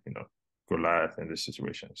the Goliath in this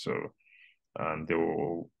situation. So they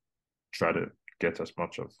will try to get as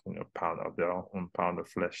much of pound of their own pound of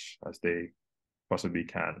flesh as they possibly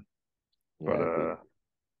can. But yeah,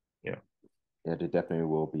 yeah. yeah, they definitely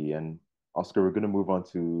will be. And Oscar, we're gonna move on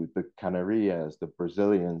to the Canarias, the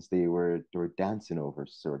Brazilians. They were dancing over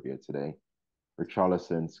Serbia today.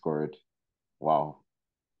 Richarlison scored. Wow,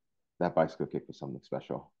 that bicycle kick was something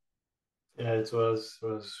special. Yeah, it was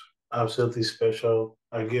absolutely special.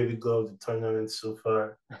 I gave it go of the tournament so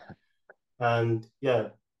far. And yeah,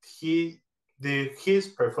 he his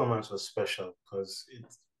performance was special because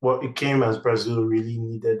it came as Brazil really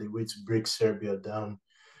needed a way to break Serbia down.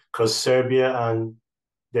 Because Serbia and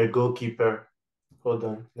their goalkeeper, hold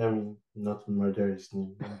on, let me not murder his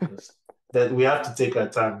name. Just that we have to take our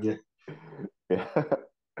time here. Yeah,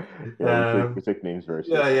 yeah, we Um, take names very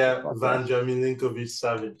yeah, seriously on this yeah, podcast. Vanja Milinkovic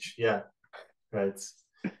Savic. Yeah, right.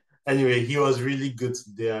 Anyway, he was really good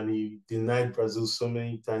today and he denied Brazil so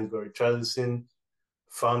many times. But Richarlison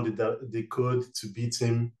found the code to beat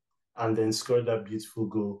him and then scored that beautiful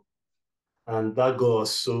goal. And that goal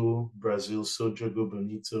was so Brazil, so Jogo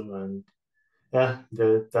Bonito. And yeah,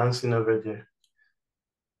 they're dancing over there.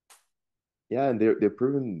 Yeah, and they're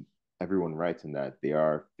proving everyone right in that they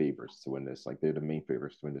are favorites to win this. Like they're the main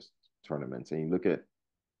favorites to win this tournament. And you look at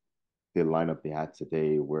the lineup they had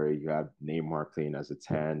today, where you have Neymar playing as a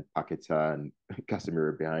 10, Paqueta and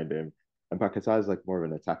Casemiro behind him. And Paqueta is like more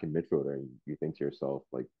of an attacking midfielder. And you think to yourself,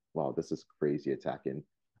 like, wow, this is crazy attacking.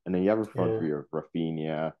 And then you have a front Yeah. three of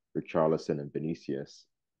Rafinha, Richarlison, and Vinicius.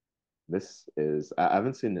 This is, I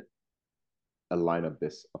haven't seen a lineup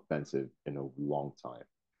this offensive in a long time.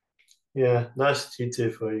 Yeah, that's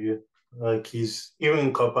Tite for you. Like he's even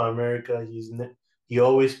in Copa America, he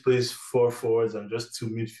always plays four forwards and just two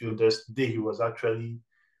midfielders. Today he was actually,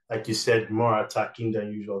 like you said, more attacking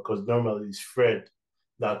than usual because normally it's Fred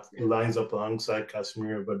that lines up alongside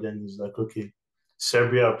Casemiro, but then he's like, okay,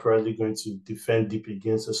 Serbia are probably going to defend deep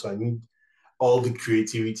against us, so I need all the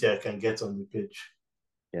creativity I can get on the pitch.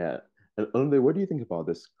 Yeah. And Olumide, what do you think about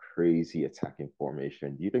this crazy attacking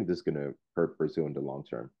formation? Do you think this is going to hurt Brazil in the long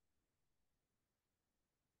term?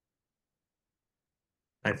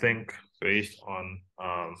 I think based on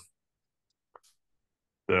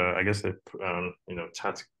I guess the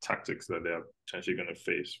tactics that they're potentially going to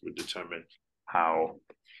face would determine how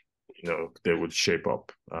they would shape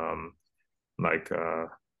up. Like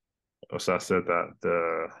Oscar said that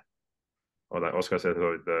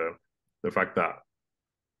the fact that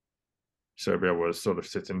Serbia was sort of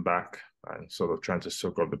sitting back and sort of trying to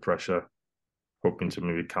soak up the pressure, hoping to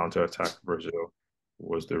maybe counterattack Brazil,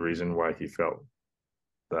 was the reason why he felt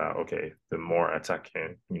that, okay, the more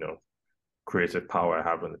attacking, creative power I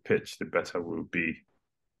have on the pitch, the better we'll be,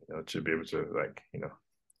 to be able to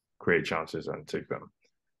create chances and take them.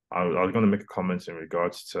 I was going to make a comment in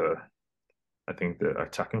regards to, I think, the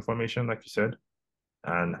attacking formation, like you said.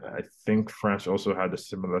 And I think France also had a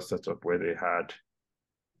similar setup where they had,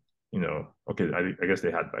 I guess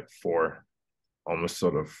they had like four almost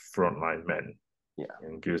sort of frontline men. Yeah.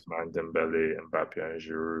 And Griezmann, Dembele, Mbappe, and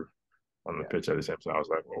Giroud on the pitch at the same time. I was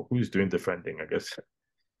like, well, who's doing defending? I guess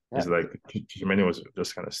it's like Jimenez was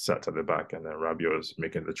just kind of sat at the back, and then Rabiot was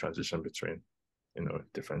making the transition between,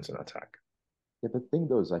 defense and attack. Yeah, the thing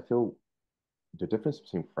though is I feel the difference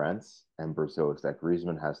between France and Brazil is that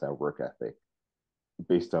Griezmann has that work ethic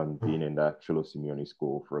based on being in that Cholo Simeone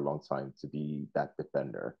school for a long time to be that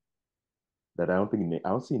defender. That I don't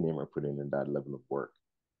see Neymar putting in that level of work.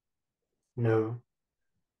 No.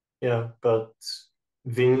 Yeah, but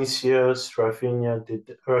Vinicius,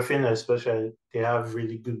 Rafinha especially, they have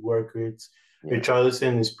really good work rates. Yeah.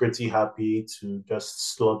 Richarlison is pretty happy to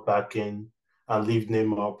just slot back in and leave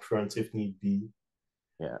Neymar up front if need be.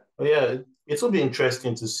 Yeah. But yeah, it will be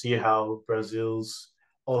interesting to see how Brazil's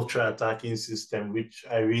ultra attacking system, which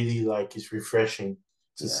I really like, is refreshing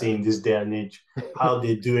to see in this day and age, how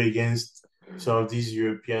they do against some of these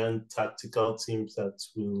European tactical teams that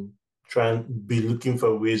will try and be looking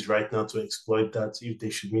for ways right now to exploit that if they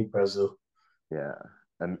should meet Brazil. Yeah.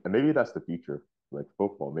 And maybe that's the future, like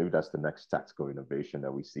football. Maybe that's the next tactical innovation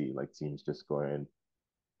that we see, like teams just going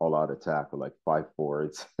all out attack with like 5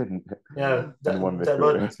 forwards and one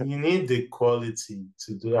midfielder. But you need the quality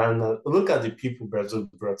to do. And look at the people Brazil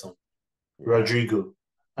brought on: Rodrigo,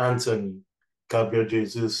 Anthony, Gabriel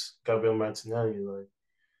Jesus, Gabriel Martinelli. Like,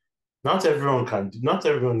 not everyone can do. Not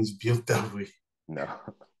everyone is built that way. No,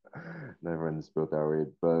 everyone's built that way.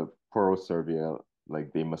 But poor Serbia,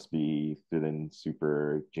 like they must be feeling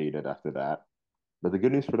super jaded after that. But the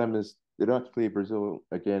good news for them is they don't have to play Brazil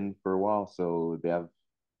again for a while, so they have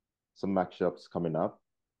some matchups coming up.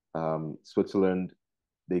 Switzerland,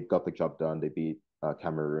 they got the job done. They beat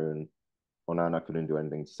Cameroon. Onana couldn't do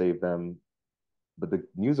anything to save them. But the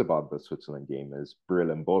news about the Switzerland game is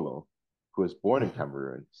Bril Mbolo, who was born in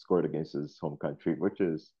Cameroon, scored against his home country, which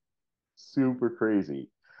is super crazy.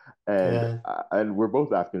 And we're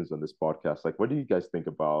both Africans on this podcast. Like, what do you guys think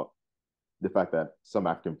about the fact that some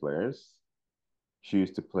African players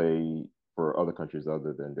choose to play for other countries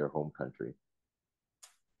other than their home country?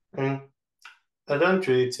 I don't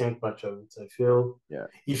really think much of it. I feel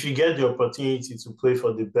if you get the opportunity to play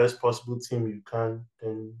for the best possible team you can,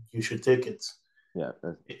 then you should take it. Yeah.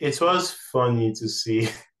 It was funny to see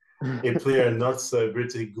a player not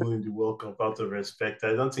celebrate a goal in the World Cup out of respect.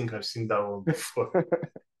 I don't think I've seen that one before.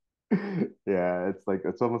 Yeah,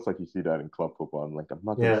 it's almost like you see that in club football. I'm like, I'm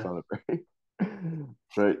not gonna celebrate.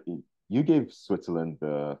 But you gave Switzerland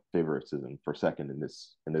the favoritism for second in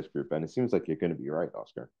this group, and it seems like you're gonna be right,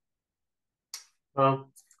 Oscar.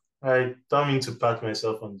 Well, I don't mean to pat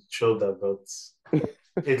myself on the shoulder, but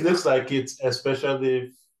it looks like it, especially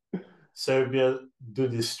if Serbia do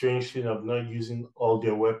this strange thing of not using all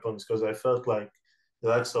their weapons, because I felt like the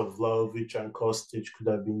likes of Vlahovic and Kostic could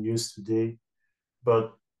have been used today,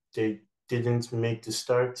 but they didn't make the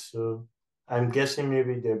start. So I'm guessing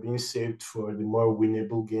maybe they're being saved for the more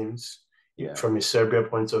winnable games from a Serbia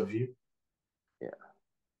point of view. Yeah.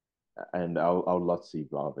 And I'll love to see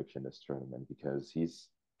Vlahovic in this tournament because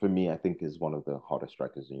for me, I think is one of the hottest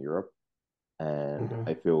strikers in Europe. And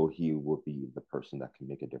I feel he will be the person that can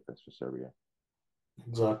make a difference for Serbia.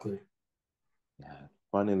 Exactly. Yeah.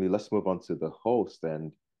 Finally, let's move on to the host.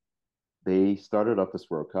 And they started off this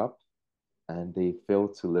World Cup and they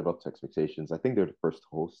failed to live up to expectations. I think they're the first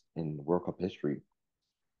host in World Cup history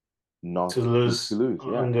not to lose.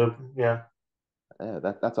 Yeah,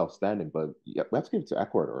 that's outstanding. But yeah, let's give it to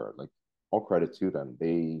Ecuador. Like all credit to them.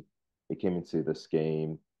 They came into this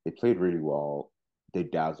game. They played really well. They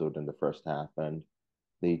dazzled in the first half, and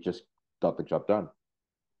they just got the job done.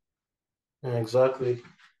 Exactly.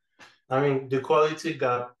 I mean, the quality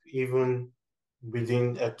gap even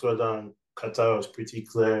within Ecuador and Qatar was pretty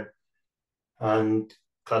clear. And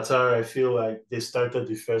Qatar, I feel like they started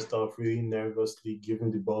the first half really nervously,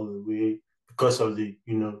 giving the ball away because of the,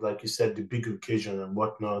 like you said, the big occasion and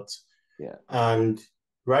whatnot. Yeah. And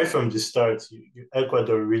right from the start,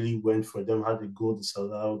 Ecuador really went for them, had a goal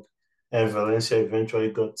disallowed, and Valencia eventually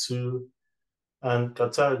got two. And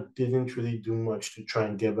Qatar didn't really do much to try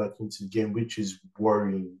and get back into the game, which is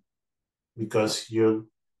worrying because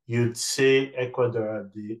you'd say Ecuador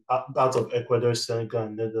at the out of Ecuador, Senegal,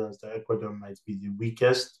 and Netherlands, that Ecuador might be the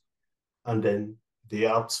weakest, and then they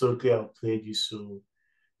absolutely outplayed you. So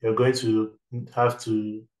you're going to have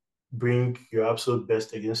to bring your absolute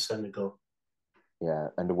best against Senegal. Yeah,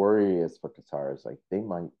 and the worry is for Qatar is like they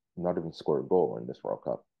might not even score a goal in this World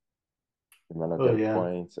Cup. They might not Oh get yeah.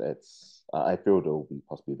 points. I feel they'll be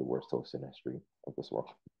possibly the worst host in history of this World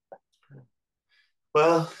Cup.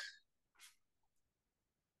 Well,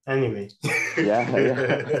 anyway. Yeah,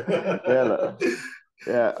 yeah, yeah.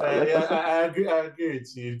 Yeah, Let's I agree. I agree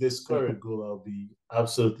with you. If they score a goal, I'll be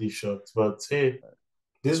absolutely shocked. But hey,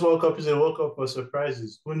 this World Cup is a World Cup for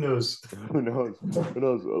surprises. Who knows? who knows? Who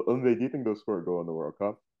knows? Do you think they'll score a goal in the World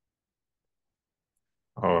Cup?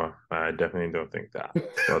 Oh, I definitely don't think that.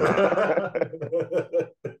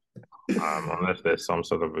 But unless there's some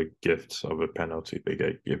sort of a gift of a penalty they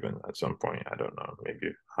get given at some point, I don't know,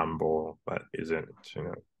 maybe handball that isn't,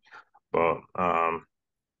 But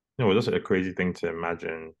it was just a crazy thing to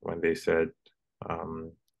imagine when they said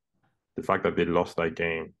um, the fact that they lost that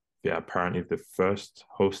game. They're apparently the first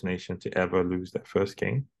host nation to ever lose their first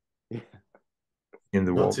game in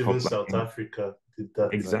the Not World even Cup. South Africa did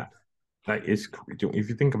that. Exactly. Like it's if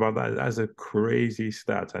you think about that, that's a crazy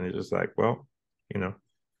stat, and it's just like, well, you know,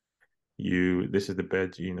 this is the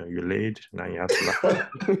bed, you laid. Now you have to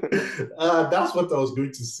lie. That's what I was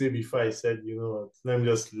going to say before I said, you know what, let me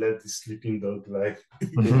just let the sleeping dog lie.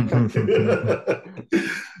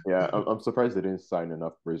 Yeah, I'm surprised they didn't sign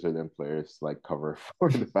enough Brazilian players to, like cover for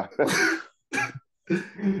the fact that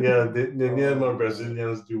Yeah, they need more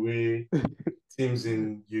Brazilians the way teams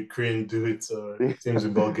in Ukraine do it or teams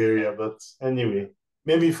in Bulgaria. But anyway,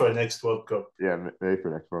 maybe for next World Cup. yeah, maybe for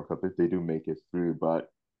next World Cup if they do make it through. But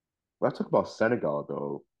let's talk about Senegal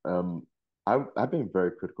though. I've been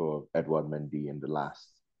very critical of Edouard Mendy in the last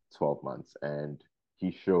 12 months, and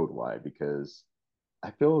he showed why because I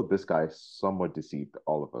feel this guy somewhat deceived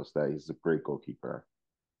all of us that he's a great goalkeeper,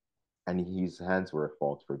 and his hands were at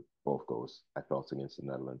fault for both goals I felt against the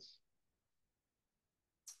Netherlands.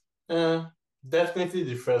 Uh, Definitely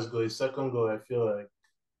the first goal. The second goal, I feel like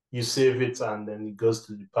you save it and then it goes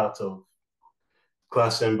to the part of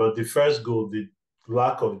class end. But the first goal, the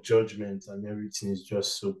lack of judgment and everything is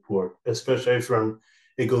just so poor, especially from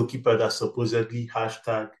a goalkeeper that supposedly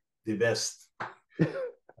hashtag the best.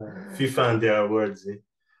 FIFA and their awards. Eh?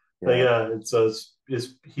 But Yeah, yeah,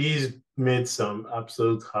 he's made some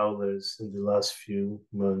absolute howlers in the last few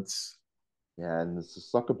months. yeah, and it's a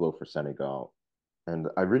sucker blow for Senegal. And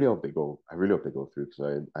I really hope they go. I really hope they go through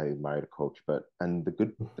because I admire the coach. But and the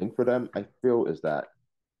good thing for them, I feel, is that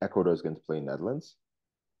Ecuador is going to play Netherlands,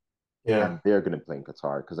 Yeah, and they're going to play in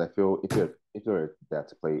Qatar. Because I feel if they're there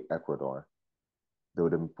to play Ecuador, they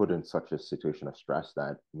would have been put in such a situation of stress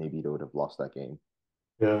that maybe they would have lost that game.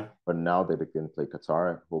 yeah. But now that they can play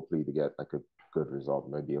Qatar, hopefully they get like a good result,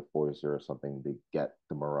 maybe a 4-0 or something. They get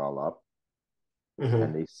the morale up, and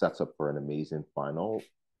Mm-hmm. they set up for an amazing final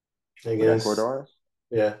with Against, Ecuador.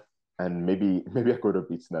 yeah, And maybe Ecuador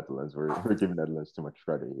beats Netherlands. We're giving Netherlands too much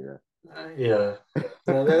credit here. yeah.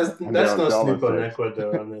 No, And let's not they're all on sleep on six.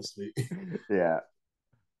 Ecuador, honestly. Yeah.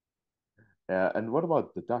 Yeah. And what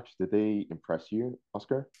about the Dutch? Did they impress you,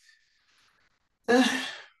 Oscar?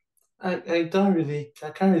 I can't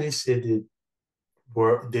really say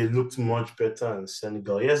they looked much better in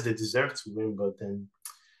Senegal. Yes, they deserve to win, but then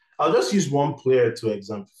I'll just use one player to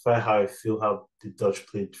exemplify how I feel how the Dutch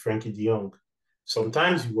played, Frankie de Jong.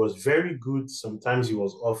 Sometimes he was very good, sometimes he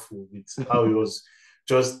was awful with how he was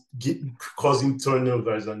just causing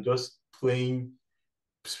turnovers and just playing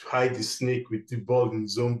hide the snake with the ball in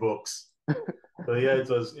his own box. So yeah,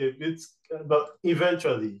 it's but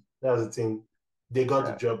eventually that's the thing. They got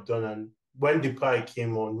the Yeah. job done, and when Depay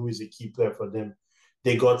came on, who is a key player for them,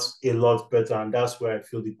 they got a lot better, and that's where I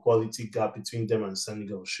feel the quality gap between them and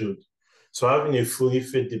Senegal should. So having a fully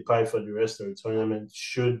fit Depay for the rest of the tournament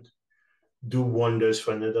should do wonders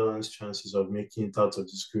for Netherlands' chances of making it out of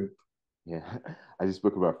this group. Yeah. I just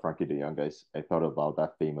spoke about Frankie de Jong, guys. I thought about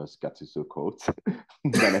that famous Gattuso quote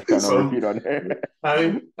that I cannot Some, repeat on air.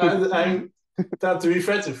 I that to be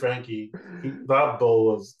fair to Frankie,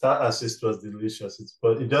 that assist was delicious.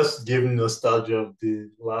 But it just gave me nostalgia of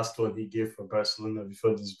the last one he gave for Barcelona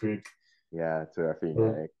before this break. Yeah, to Yeah,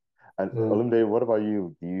 Rafinha. And yeah. Olumide, what about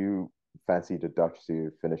you? Do you fancy the Dutch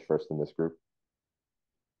to finish first in this group?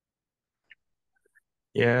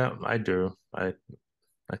 Yeah, I do.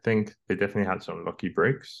 I think they definitely had some lucky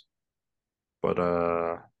breaks, but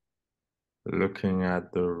looking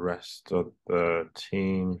at the rest of the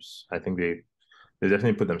teams, I think they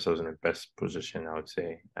definitely put themselves in the best position, I would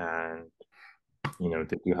say. And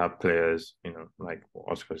they do have players, like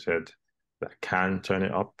Oscar said, that can turn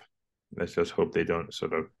it up. Let's just hope they don't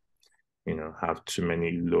sort of, have too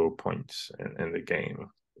many low points in the game.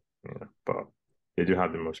 But they do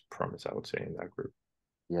have the most promise, I would say, in that group.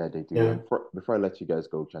 Yeah, they do. Yeah. And before I let you guys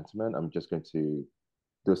go, gentlemen, I'm just going to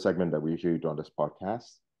do a segment that we usually do on this podcast.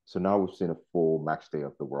 So now we've seen a full match day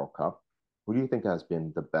of the World Cup. Who do you think has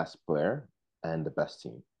been the best player and the best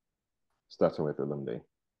team? Starting with Olumide.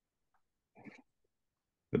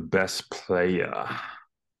 The best player.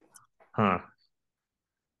 Huh.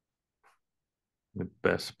 The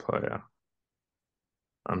best player.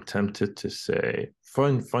 I'm tempted to say,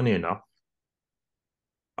 funny enough.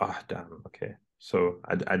 Ah, damn. Okay. So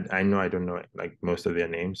I know I don't know like most of their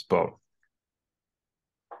names, but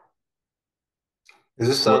Is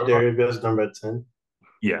this Saudi whoever, Arabia's number 10?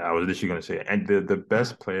 yeah, I was literally gonna say, and the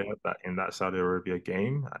best player that in that Saudi Arabia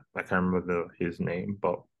game, I can't remember his name,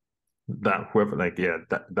 but that whoever, like, yeah,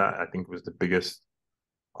 that I think was the biggest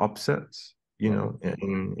upsets, Yeah,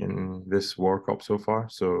 in this World Cup so far.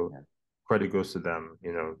 So yeah, credit goes to them,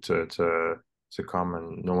 to come,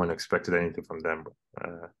 and no one expected anything from them.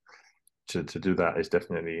 Uh, to do that is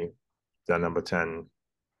definitely that number 10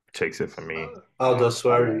 takes it for me. Al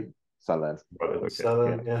Daswari. Salah. But okay,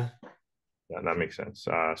 Salah, yeah, yeah. yeah, that makes sense.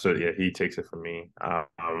 So yeah, he takes it for me.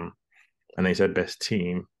 And they said best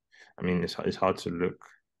team. I mean, it's hard to look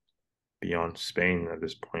beyond Spain at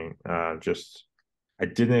this point. Just I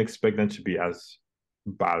didn't expect them to be as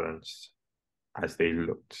balanced as they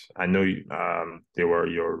looked. I know they were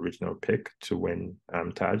your original pick to win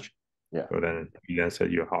Taj, Yeah. but then you then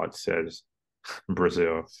said your heart says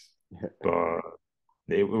Brazil, but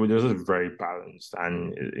it was just very balanced,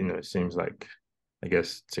 and it seems like I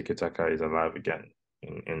guess Tiki Taka is alive again.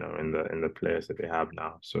 In the players that they have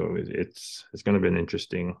now, so it's going to be an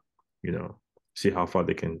interesting, see how far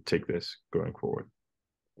they can take this going forward.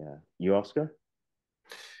 Yeah. You, Oscar?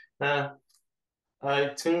 Uh, I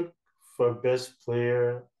think for best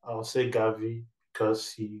player, I'll say Gavi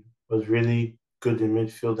because he was really good in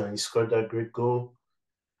midfield and he scored that great goal.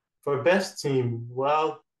 For best team,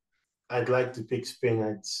 well, I'd like to pick Spain.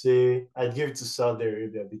 I'd say I'd give it to Saudi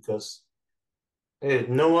Arabia because hey,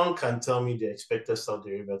 no one can tell me they expected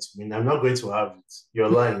Saudi Arabia to win. I'm not going to have it. You're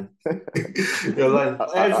lying. You're lying.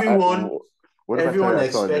 What if I tell you Everyone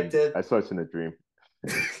I saw it in a dream?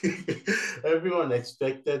 everyone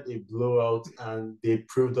expected a blowout and they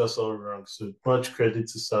proved us all wrong. So much credit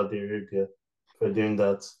to Saudi Arabia for doing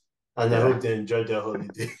that. And I Yeah. hope they enjoyed their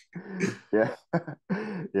holiday. Yeah.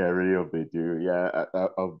 Yeah, I really hope they do. Yeah,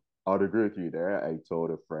 I would agree with you there. I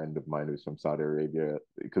told a friend of mine who's from Saudi Arabia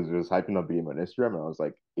because it was hyping up being on Instagram, and I was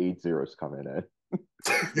like, 8-0's coming in.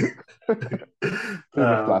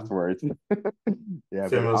 Famous last um, words. Yeah, but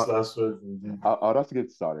famous last words indeed. I'd also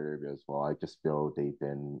get Saudi Arabia as well. I just feel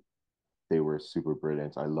they were super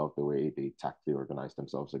brilliant. I love the way they tactically organized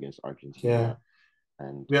themselves against Yeah. Argentina.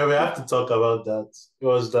 And Yeah, we yeah, have to talk about that. It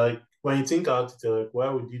was like when you think about it, like why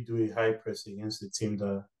would you do a high press against a team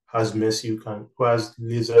that has Messi who has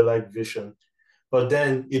laser-like vision? But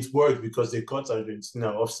then it worked because they caught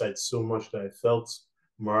Argentina offside so much that I felt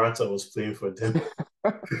Morata was playing for them.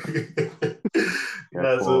 yeah,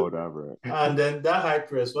 Yeah, poor so whatever. and then that high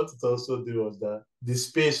press, what it also did was that the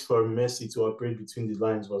space for Messi to operate between the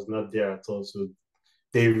lines was not there at all. So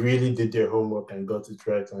they really did their homework and got it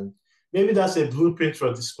right. And maybe that's a blueprint for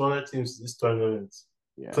the smaller teams this tournament.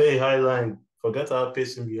 Yeah. Play a high line, forget our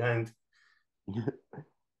pacing behind.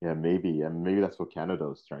 Yeah, maybe. And maybe that's what Canada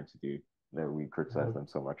was trying to do that we criticize Mhm. them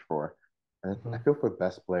so much for. And I Mhm. feel for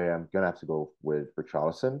best player, I'm gonna have to go with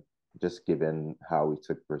Richarlison, just given how we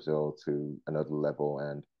took Brazil to another level.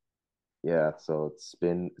 And yeah, so it's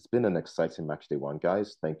been an exciting match day one,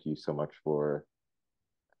 guys. Thank you so much for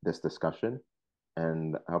this discussion.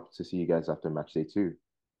 And I hope to see you guys after match day two.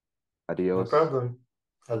 No Adios. problem.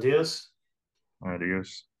 Adios.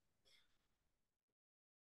 Adios.